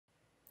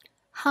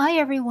Hi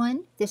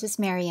everyone, this is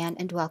Marianne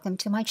and welcome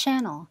to my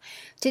channel.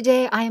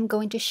 Today I am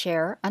going to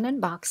share an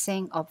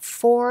unboxing of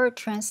 4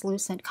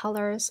 translucent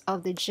colors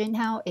of the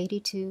Jinhao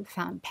 82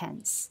 fountain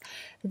pens.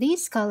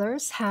 These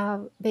colors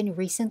have been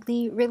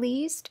recently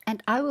released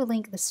and I will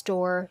link the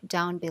store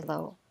down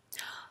below.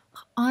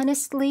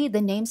 Honestly,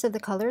 the names of the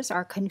colors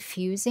are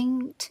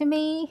confusing to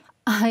me.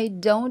 I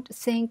don't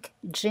think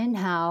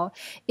Jinhao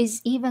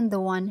is even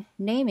the one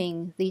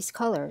naming these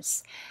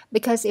colors.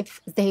 Because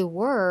if they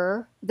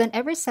were, then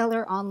every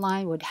seller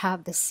online would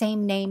have the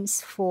same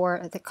names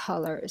for the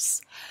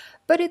colors.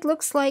 But it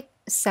looks like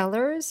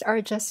sellers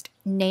are just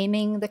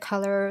naming the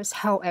colors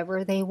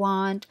however they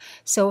want.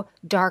 So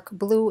dark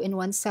blue in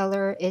one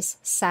seller is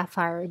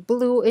sapphire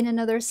blue in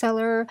another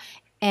seller,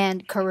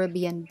 and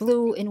Caribbean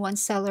blue in one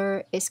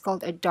seller is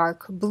called a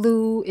dark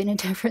blue in a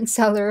different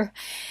seller.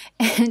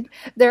 And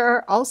there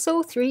are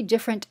also 3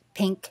 different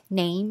pink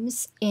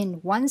names in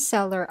one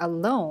seller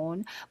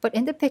alone, but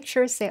in the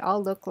pictures they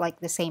all look like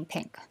the same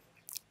pink.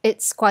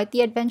 It's quite the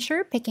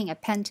adventure picking a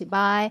pen to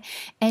buy,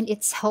 and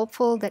it's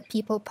helpful that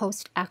people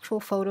post actual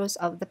photos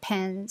of the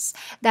pens.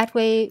 That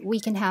way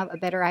we can have a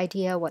better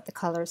idea what the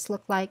colors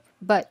look like,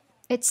 but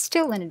it's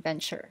still an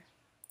adventure.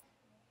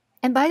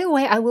 And by the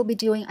way, I will be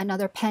doing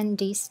another pen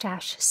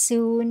de-stash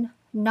soon.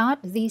 Not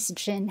these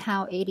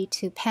Jinhao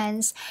 82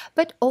 pens,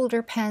 but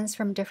older pens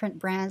from different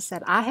brands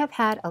that I have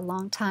had a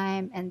long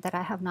time and that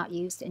I have not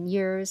used in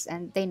years,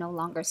 and they no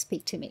longer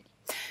speak to me.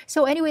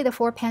 So anyway, the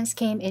 4 pens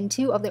came in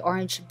 2 of the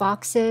orange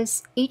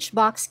boxes. Each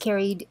box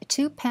carried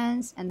 2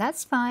 pens, and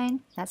that's fine.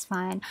 That's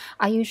fine.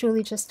 I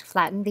usually just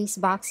flatten these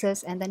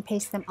boxes and then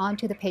paste them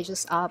onto the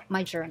pages of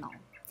my journal.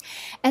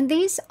 And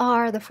these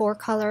are the 4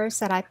 colors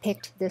that I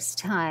picked this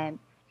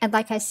time. And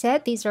like I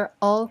said, these are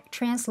all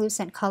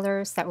translucent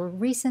colors that were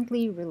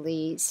recently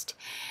released.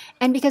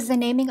 And because the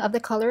naming of the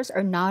colors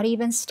are not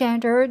even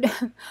standard,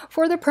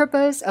 for the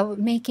purpose of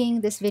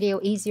making this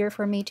video easier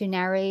for me to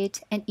narrate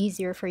and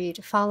easier for you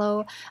to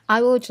follow,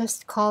 I will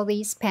just call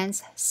these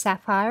pens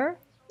Sapphire,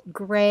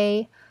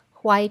 Gray,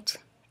 White,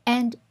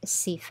 and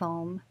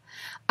Seafoam.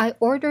 I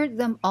ordered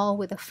them all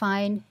with a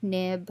fine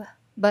nib,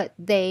 but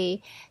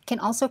they can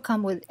also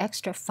come with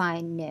extra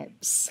fine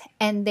nibs,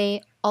 and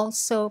they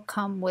also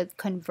come with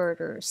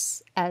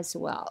converters as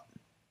well.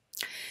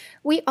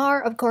 We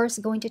are, of course,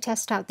 going to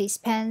test out these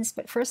pens,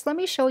 but first let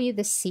me show you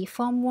the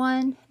Seafoam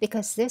one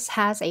because this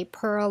has a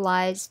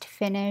pearlized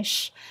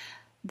finish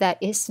that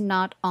is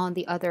not on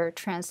the other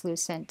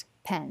translucent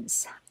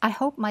pens. I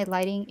hope my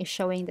lighting is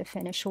showing the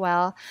finish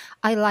well.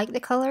 I like the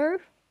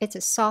color. It's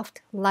a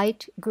soft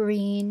light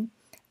green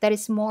that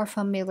is more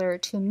familiar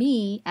to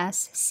me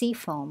as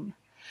Seafoam.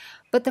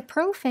 But the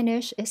pearl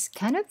finish is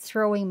kind of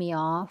throwing me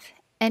off,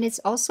 and it's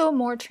also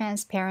more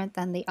transparent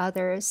than the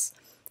others.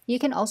 You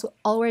can also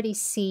already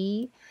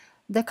see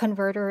the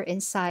converter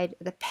inside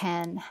the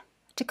pen.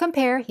 To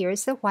compare,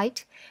 here's the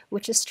white,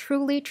 which is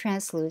truly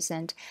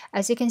translucent.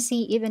 As you can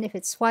see, even if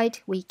it's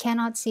white, we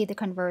cannot see the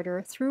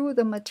converter through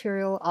the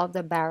material of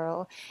the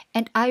barrel,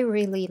 and I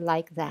really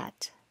like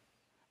that.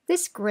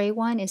 This gray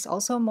one is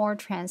also more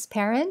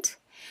transparent.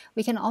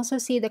 We can also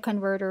see the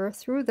converter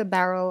through the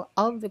barrel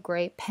of the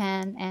gray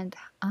pen, and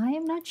I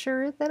am not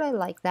sure that I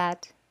like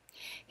that.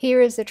 Here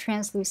is the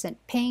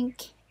translucent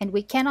pink, and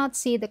we cannot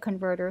see the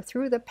converter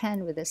through the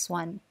pen with this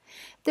one.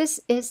 This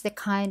is the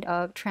kind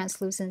of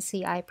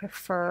translucency I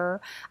prefer.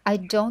 I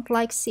don't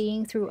like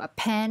seeing through a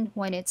pen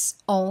when it's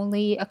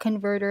only a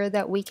converter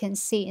that we can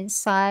see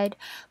inside,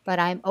 but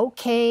I'm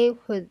okay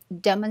with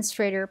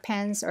demonstrator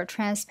pens or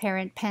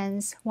transparent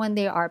pens when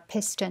they are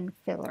piston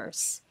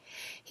fillers.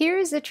 Here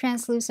is the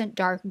translucent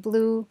dark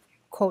blue,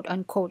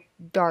 quote-unquote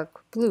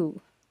dark blue,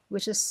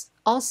 which is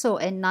also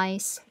a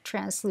nice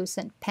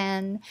translucent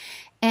pen,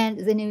 and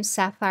the new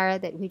Sapphire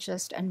that we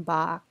just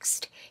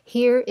unboxed.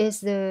 Here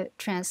is the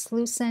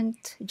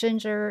translucent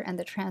ginger and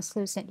the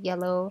translucent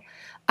yellow.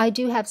 I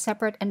do have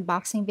separate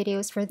unboxing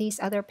videos for these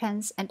other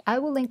pens, and I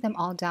will link them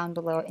all down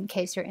below in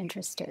case you're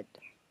interested.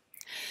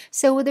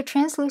 So with the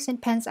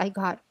translucent pens I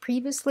got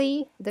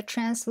previously, the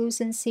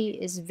translucency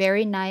is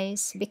very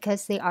nice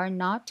because they are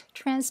not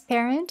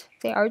transparent.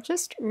 They are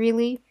just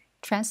really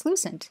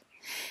translucent.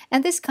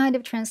 And this kind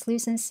of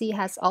translucency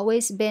has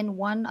always been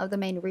one of the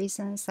main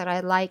reasons that I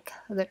like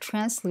the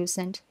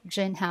translucent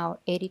Jinhao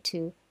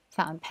 82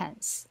 fountain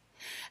pens.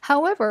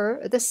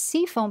 However, the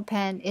Seafoam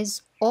pen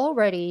is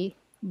already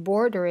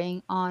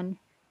bordering on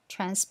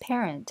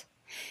transparent.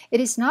 It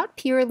is not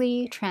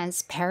purely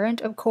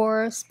transparent, of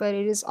course, but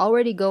it is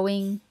already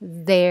going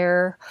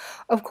there.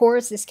 Of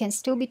course, this can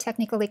still be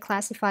technically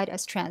classified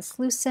as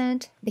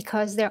translucent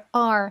because there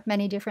are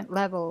many different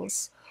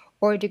levels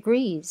or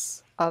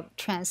degrees of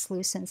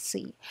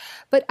translucency.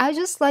 But I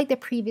just like the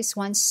previous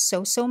one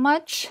so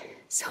much,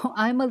 so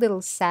I'm a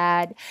little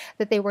sad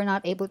that they were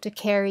not able to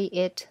carry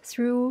it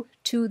through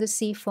to the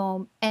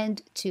Seafoam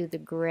and to the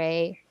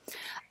gray.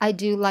 I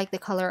do like the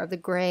color of the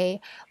gray,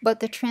 but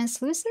the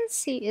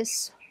translucency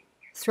is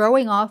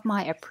throwing off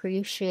my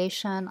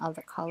appreciation of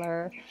the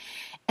color.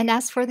 And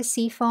as for the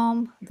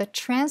Seafoam, the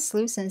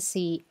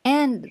translucency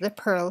and the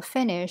pearl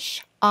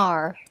finish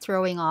are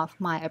throwing off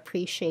my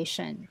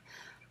appreciation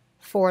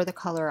for the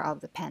color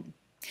of the pen.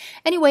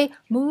 Anyway,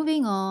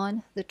 moving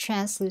on, the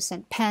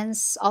translucent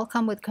pens all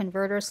come with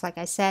converters, like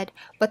I said,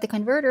 but the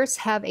converters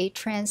have a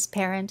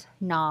transparent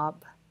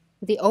knob.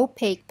 The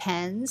opaque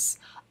pens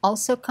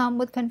also come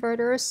with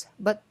converters,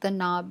 but the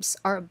knobs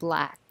are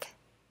black.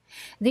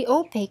 The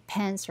opaque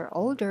pens are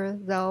older,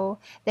 though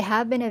they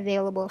have been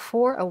available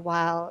for a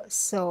while,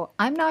 so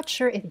I'm not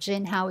sure if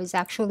Jinhao is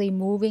actually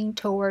moving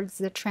towards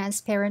the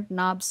transparent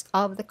knobs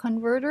of the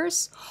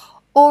converters,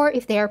 or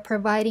if they are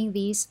providing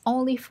these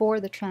only for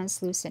the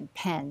translucent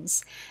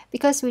pens,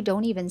 because we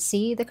don't even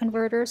see the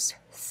converters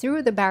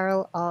through the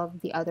barrel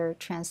of the other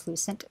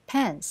translucent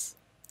pens.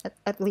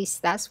 At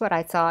least that's what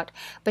I thought.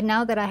 But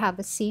now that I have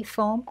the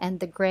Seafoam and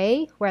the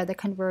gray, where the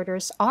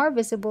converters are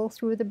visible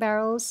through the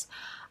barrels,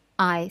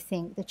 I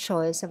think the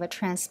choice of a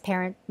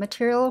transparent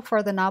material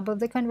for the knob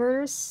of the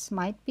converters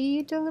might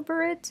be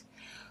deliberate.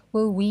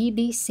 Will we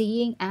be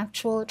seeing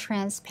actual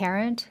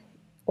transparent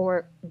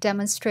or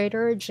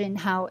demonstrator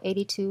Jinhao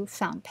 82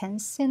 fountain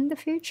pens in the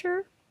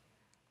future?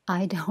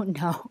 I don't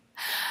know.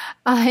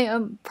 I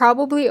am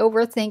probably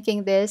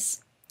overthinking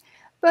this,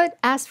 but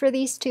as for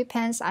these two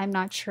pens, I'm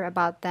not sure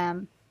about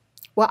them.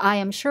 Well, I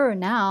am sure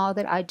now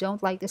that I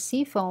don't like the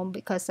Seafoam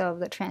because of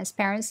the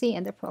transparency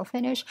and the pearl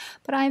finish,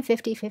 but I'm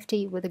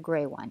 50-50 with the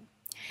gray one.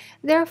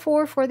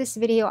 Therefore, for this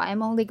video,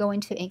 I'm only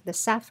going to ink the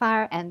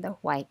Sapphire and the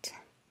white.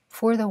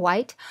 For the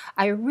white,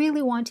 I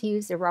really want to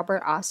use the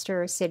Robert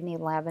Oster Sydney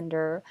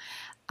Lavender.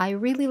 I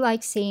really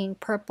like seeing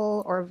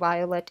purple or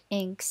violet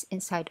inks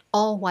inside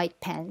all white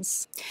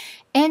pens.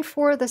 And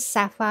for the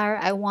Sapphire,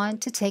 I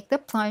want to take the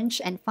plunge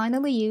and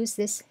finally use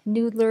this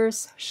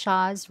Noodler's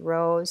Shaw's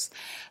Rose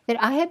that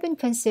I have been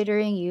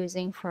considering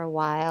using for a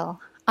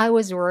while. I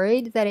was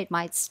worried that it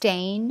might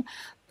stain,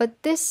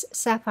 but this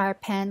Sapphire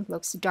pen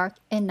looks dark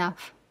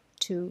enough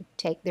to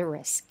take the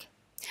risk.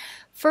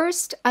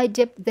 First, I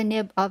dipped the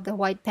nib of the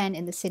white pen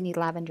in the Sydney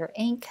Lavender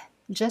ink,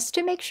 just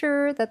to make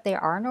sure that there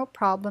are no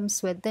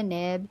problems with the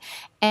nib,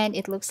 and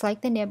it looks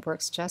like the nib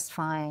works just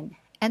fine.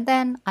 And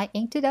then I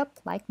inked it up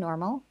like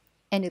normal,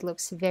 and it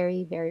looks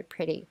very, very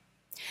pretty.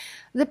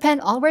 The pen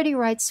already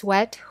writes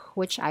wet,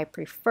 which I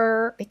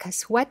prefer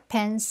because wet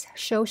pens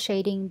show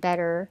shading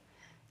better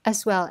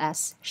as well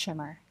as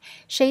shimmer.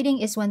 Shading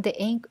is when the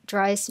ink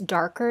dries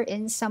darker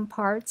in some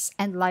parts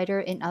and lighter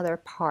in other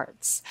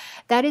parts.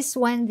 That is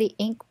when the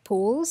ink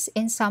pools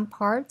in some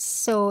parts,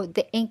 so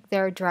the ink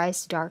there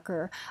dries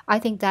darker. I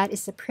think that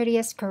is the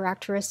prettiest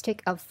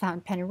characteristic of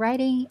fountain pen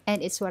writing,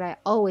 and it's what I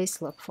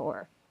always look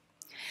for.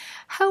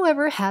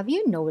 However, have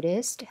you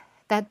noticed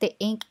that the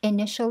ink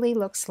initially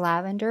looks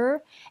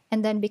lavender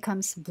and then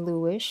becomes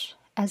bluish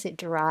as it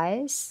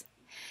dries?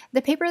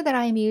 The paper that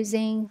I'm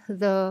using,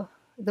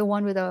 the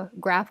one with a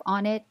graph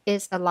on it,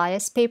 is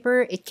Elias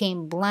Paper. It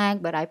came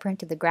blank, but I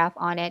printed the graph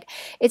on it.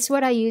 It's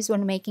what I use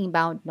when making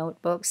bound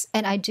notebooks,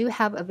 and I do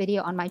have a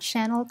video on my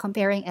channel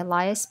comparing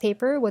Elias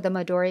Paper with the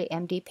Midori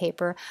MD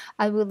paper.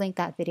 I will link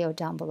that video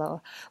down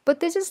below. But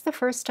this is the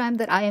first time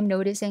that I am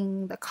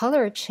noticing the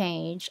color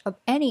change of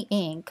any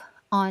ink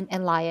on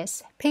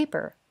Elias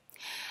Paper.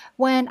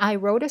 When I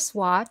wrote a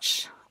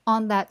swatch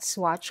on that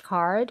swatch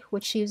card,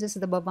 which uses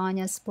the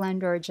Bevania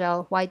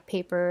Splendorgel white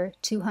paper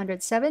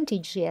 270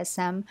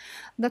 GSM,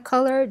 the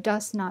color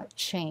does not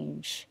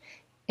change.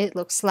 It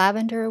looks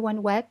lavender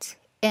when wet,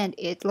 and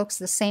it looks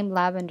the same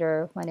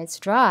lavender when it's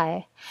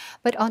dry.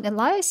 But on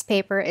Elias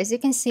paper, as you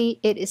can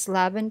see, it is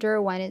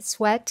lavender when it's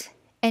wet,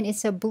 and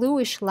it's a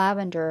bluish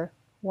lavender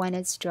when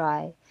it's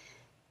dry.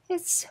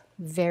 It's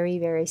very,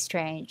 very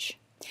strange.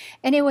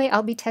 Anyway,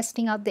 I'll be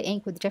testing out the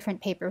ink with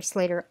different papers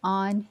later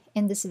on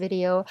in this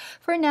video.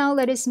 For now,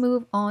 let us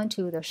move on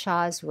to the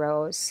Shaw's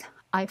Rose.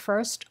 I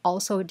first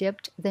also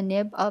dipped the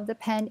nib of the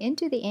pen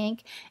into the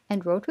ink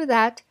and wrote with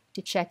that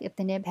to check if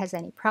the nib has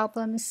any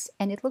problems,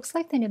 and it looks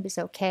like the nib is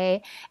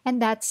okay,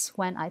 and that's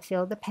when I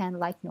fill the pen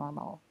like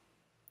normal.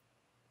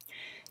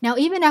 Now,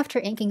 even after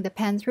inking the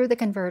pen through the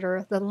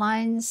converter, the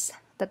lines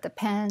that the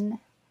pen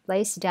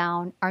lays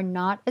down are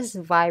not as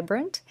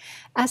vibrant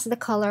as the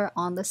color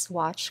on the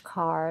swatch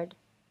card.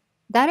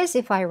 That is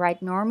if I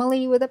write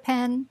normally with a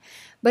pen,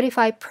 but if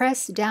I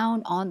press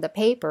down on the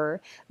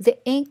paper, the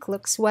ink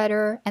looks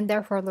wetter and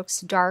therefore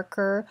looks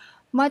darker,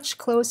 much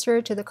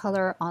closer to the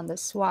color on the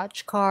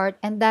swatch card,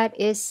 and that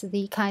is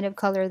the kind of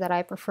color that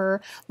I prefer.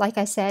 Like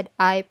I said,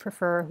 I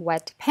prefer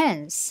wet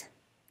pens.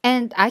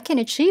 And I can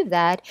achieve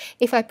that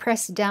if I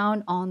press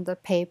down on the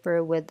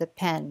paper with the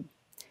pen.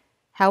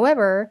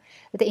 However,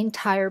 the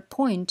entire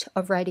point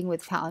of writing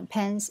with fountain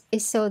pens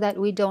is so that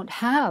we don't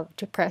have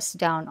to press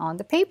down on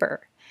the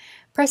paper.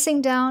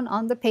 Pressing down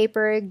on the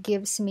paper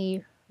gives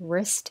me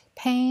wrist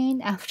pain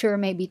after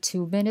maybe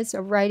 2 minutes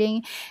of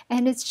writing,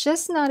 and it's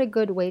just not a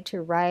good way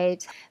to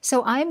write.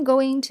 So I'm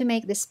going to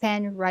make this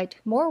pen write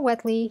more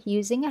wetly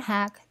using a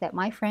hack that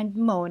my friend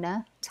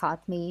Mona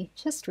taught me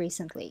just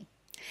recently.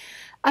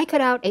 I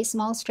cut out a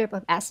small strip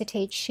of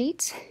acetate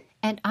sheet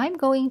and I'm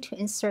going to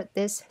insert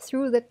this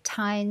through the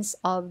tines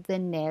of the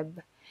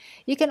nib.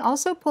 You can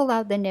also pull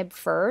out the nib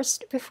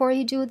first before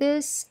you do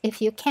this,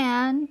 if you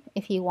can,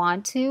 if you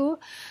want to.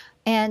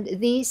 And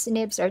these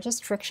nibs are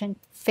just friction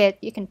fit,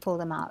 you can pull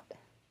them out.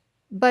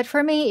 But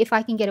for me, if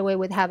I can get away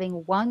with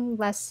having one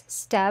less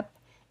step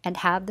and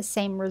have the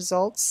same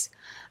results,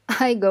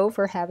 I go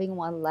for having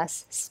one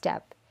less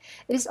step.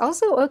 It is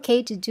also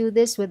okay to do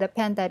this with a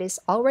pen that is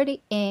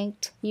already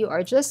inked. You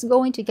are just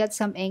going to get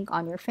some ink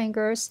on your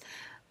fingers,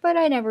 but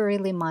I never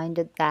really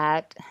minded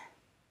that.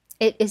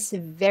 It is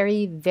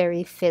very,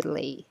 very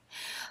fiddly.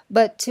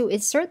 But to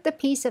insert the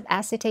piece of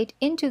acetate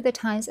into the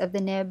tines of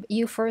the nib,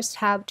 you first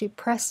have to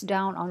press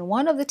down on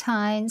one of the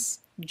tines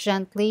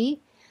gently,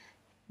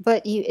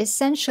 but you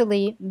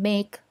essentially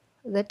make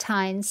the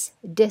tines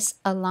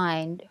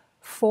disaligned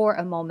for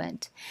a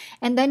moment.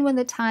 And then when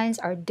the tines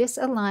are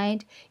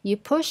disaligned, you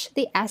push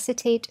the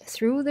acetate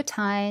through the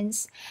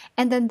tines,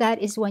 and then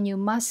that is when you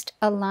must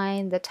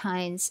align the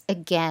tines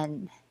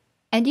again.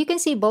 And you can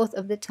see both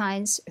of the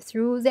tines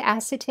through the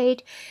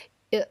acetate.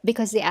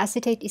 Because the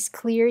acetate is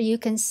clear, you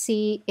can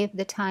see if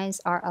the tines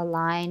are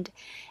aligned.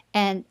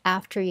 And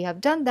after you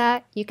have done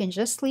that, you can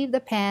just leave the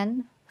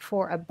pen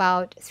for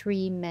about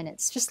 3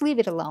 minutes. Just leave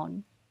it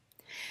alone.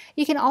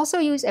 You can also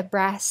use a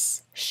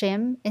brass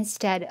shim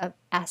instead of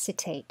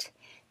acetate.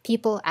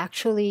 People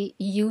actually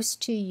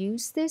used to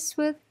use this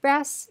with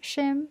brass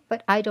shim,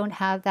 but I don't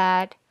have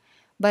that.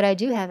 But I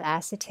do have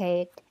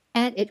acetate,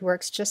 and it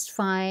works just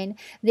fine.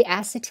 The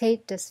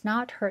acetate does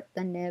not hurt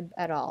the nib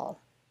at all.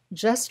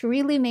 Just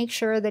really make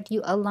sure that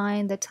you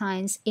align the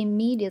tines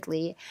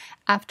immediately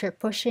after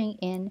pushing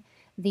in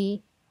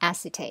the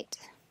acetate.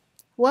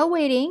 While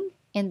waiting,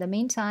 in the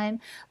meantime,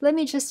 let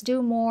me just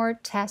do more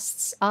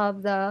tests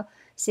of the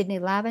Sydney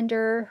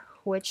Lavender,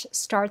 which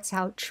starts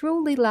out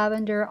truly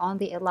lavender on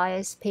the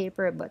Elias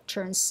paper but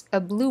turns a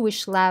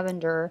bluish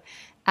lavender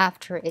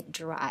after it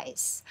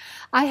dries.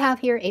 I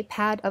have here a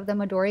pad of the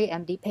Midori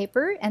MD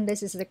paper, and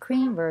this is the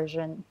cream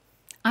version.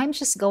 I'm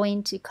just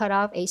going to cut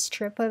off a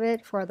strip of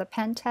it for the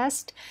pen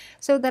test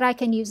so that I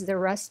can use the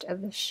rest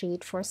of the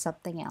sheet for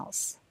something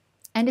else.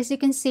 And as you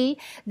can see,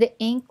 the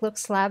ink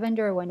looks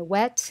lavender when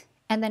wet,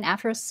 and then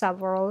after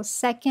several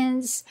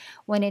seconds,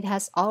 when it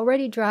has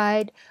already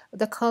dried,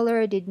 the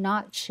color did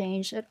not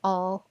change at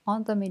all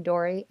on the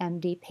Midori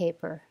MD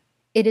paper.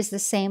 It is the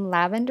same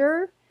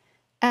lavender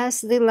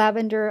as the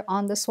lavender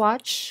on the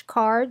swatch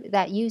card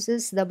that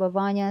uses the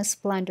Bevania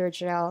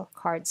Splendorgel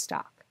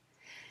cardstock.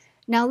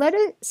 Now let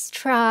us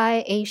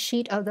try a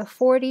sheet of the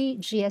 40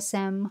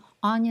 GSM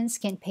onion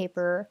skin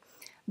paper.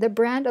 The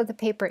brand of the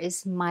paper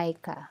is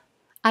Mica.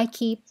 I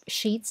keep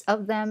sheets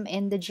of them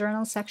in the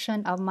journal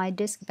section of my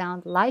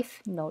disc-bound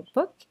Life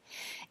notebook.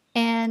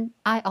 And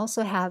I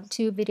also have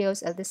 2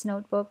 videos of this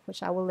notebook,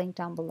 which I will link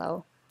down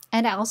below.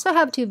 And I also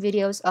have 2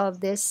 videos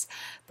of this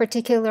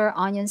particular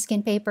onion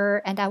skin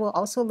paper, and I will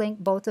also link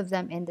both of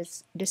them in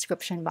this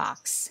description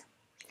box.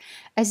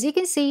 As you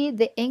can see,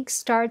 the ink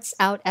starts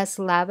out as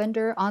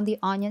lavender on the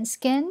onion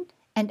skin,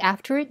 and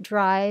after it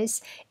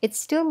dries, it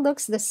still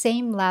looks the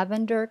same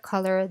lavender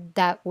color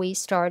that we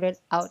started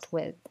out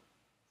with.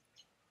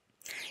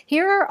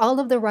 Here are all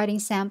of the writing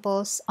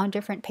samples on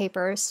different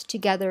papers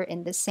together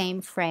in the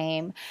same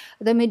frame.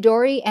 The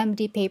Midori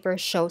MD paper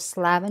shows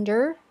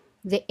lavender.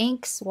 The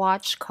ink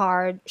swatch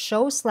card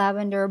shows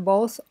lavender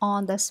both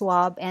on the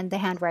swab and the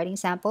handwriting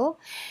sample.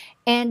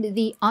 And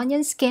the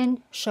onion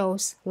skin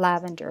shows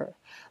lavender.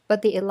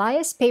 But the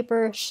Elias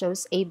paper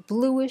shows a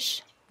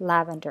bluish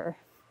lavender.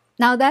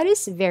 Now that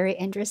is very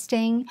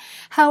interesting.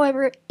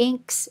 However,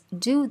 inks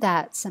do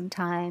that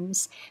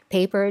sometimes.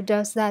 Paper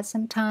does that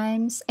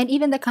sometimes. And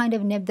even the kind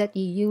of nib that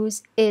you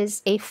use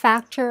is a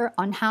factor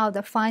on how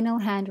the final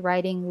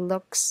handwriting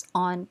looks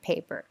on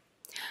paper.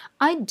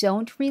 I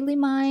don't really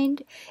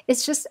mind.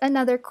 It's just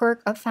another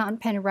quirk of fountain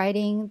pen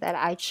writing that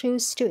I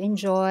choose to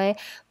enjoy,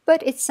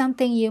 but it's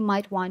something you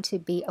might want to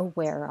be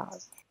aware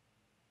of.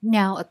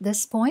 Now at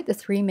this point, the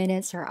 3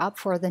 minutes are up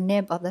for the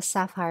nib of the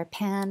Sapphire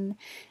pen,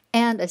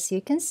 and as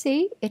you can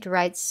see, it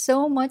writes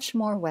so much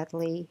more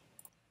wetly.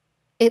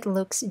 It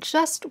looks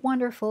just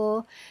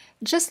wonderful.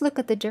 Just look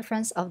at the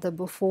difference of the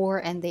before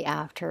and the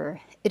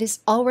after. It is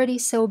already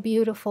so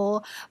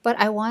beautiful, but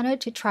I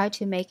wanted to try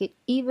to make it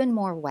even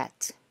more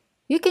wet.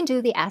 You can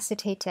do the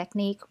acetate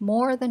technique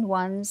more than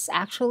once.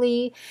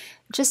 Actually,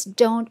 just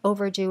don't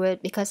overdo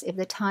it, because if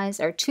the tines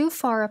are too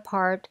far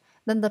apart,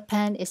 then the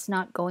pen is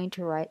not going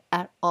to write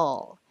at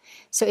all.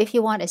 So if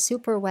you want a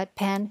super wet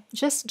pen,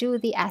 just do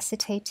the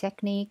acetate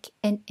technique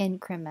in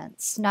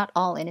increments, not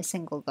all in a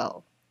single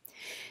go.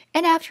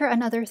 And after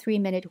another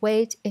 3-minute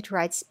wait, it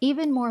writes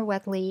even more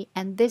wetly,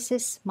 and this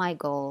is my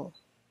goal.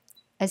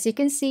 As you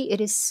can see, it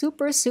is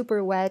super,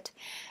 super wet,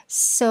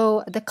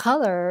 so the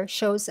color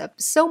shows up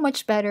so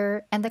much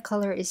better, and the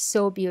color is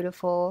so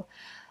beautiful.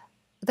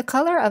 The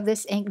color of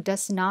this ink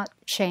does not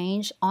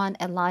change on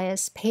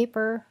Elias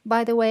paper,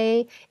 by the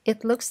way.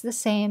 It looks the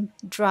same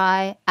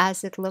dry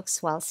as it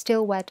looks while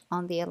still wet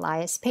on the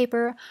Elias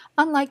paper,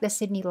 unlike the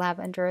Sydney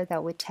Lavender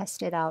that we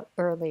tested out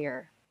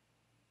earlier.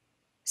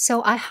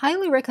 So I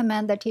highly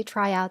recommend that you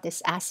try out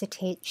this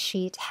acetate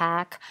sheet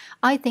hack.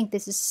 I think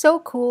this is so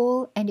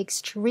cool and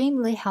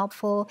extremely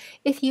helpful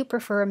if you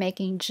prefer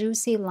making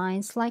juicy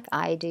lines like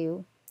I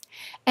do.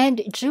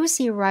 And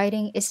juicy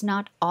writing is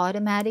not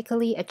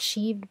automatically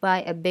achieved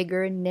by a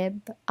bigger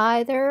nib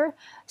either.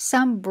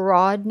 Some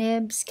broad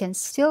nibs can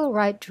still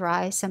write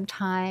dry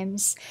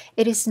sometimes.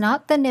 It is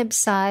not the nib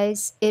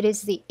size, it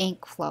is the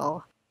ink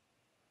flow.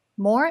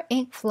 More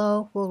ink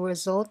flow will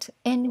result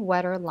in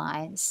wetter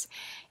lines,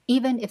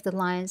 even if the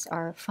lines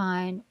are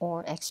fine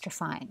or extra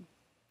fine.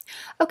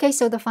 Okay,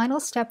 so the final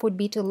step would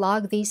be to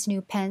log these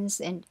new pens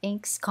and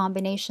inks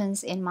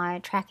combinations in my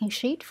tracking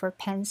sheet for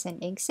pens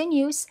and inks in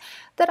use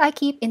that I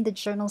keep in the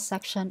journal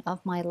section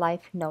of my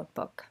Life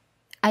notebook.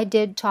 I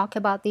did talk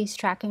about these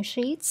tracking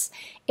sheets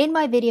in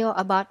my video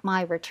about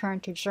my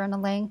return to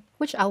journaling,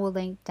 which I will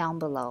link down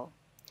below.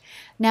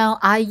 Now,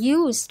 I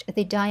used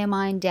the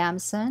Diamine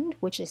Damson,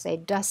 which is a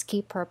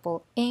dusky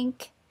purple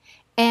ink,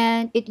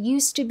 and it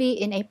used to be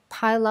in a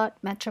Pilot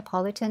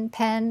Metropolitan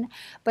pen,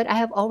 but I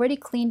have already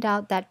cleaned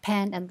out that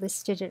pen and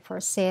listed it for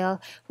sale,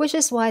 which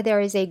is why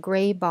there is a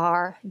gray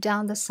bar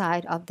down the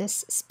side of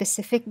this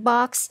specific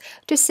box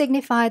to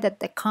signify that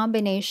the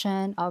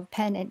combination of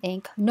pen and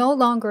ink no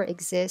longer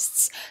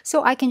exists,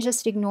 so I can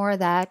just ignore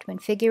that when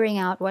figuring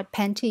out what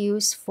pen to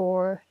use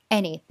for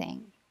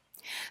anything.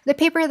 The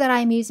paper that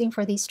I'm using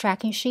for these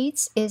tracking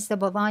sheets is the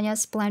Bevania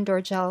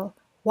Splendorgel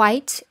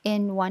White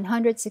in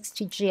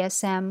 160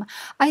 GSM.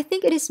 I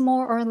think it is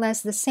more or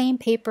less the same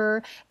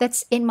paper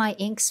that's in my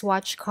ink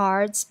swatch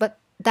cards, but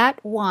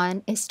that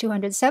one is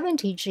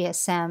 270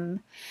 GSM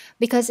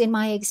because in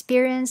my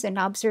experience and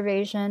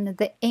observation,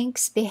 the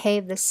inks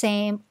behave the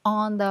same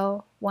on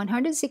the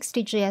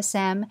 160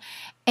 GSM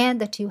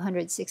and the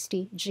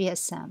 260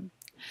 GSM.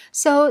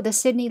 So the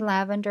Sydney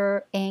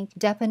Lavender ink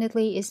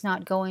definitely is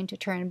not going to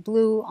turn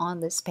blue on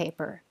this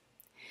paper.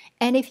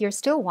 And if you're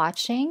still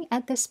watching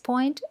at this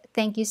point,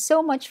 thank you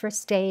so much for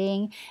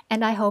staying,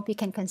 and I hope you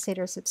can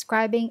consider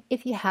subscribing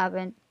if you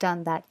haven't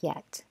done that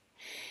yet.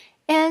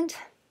 And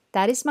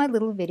that is my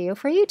little video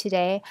for you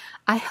today.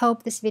 I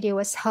hope this video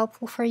was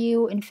helpful for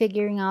you in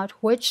figuring out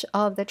which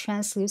of the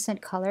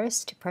translucent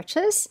colors to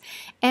purchase.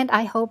 And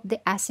I hope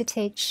the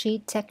acetate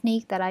sheet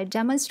technique that I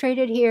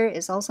demonstrated here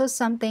is also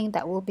something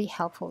that will be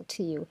helpful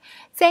to you.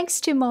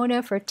 Thanks to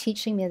Mona for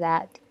teaching me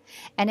that.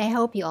 And I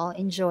hope you all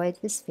enjoyed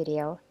this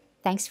video.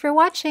 Thanks for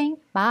watching.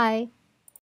 Bye.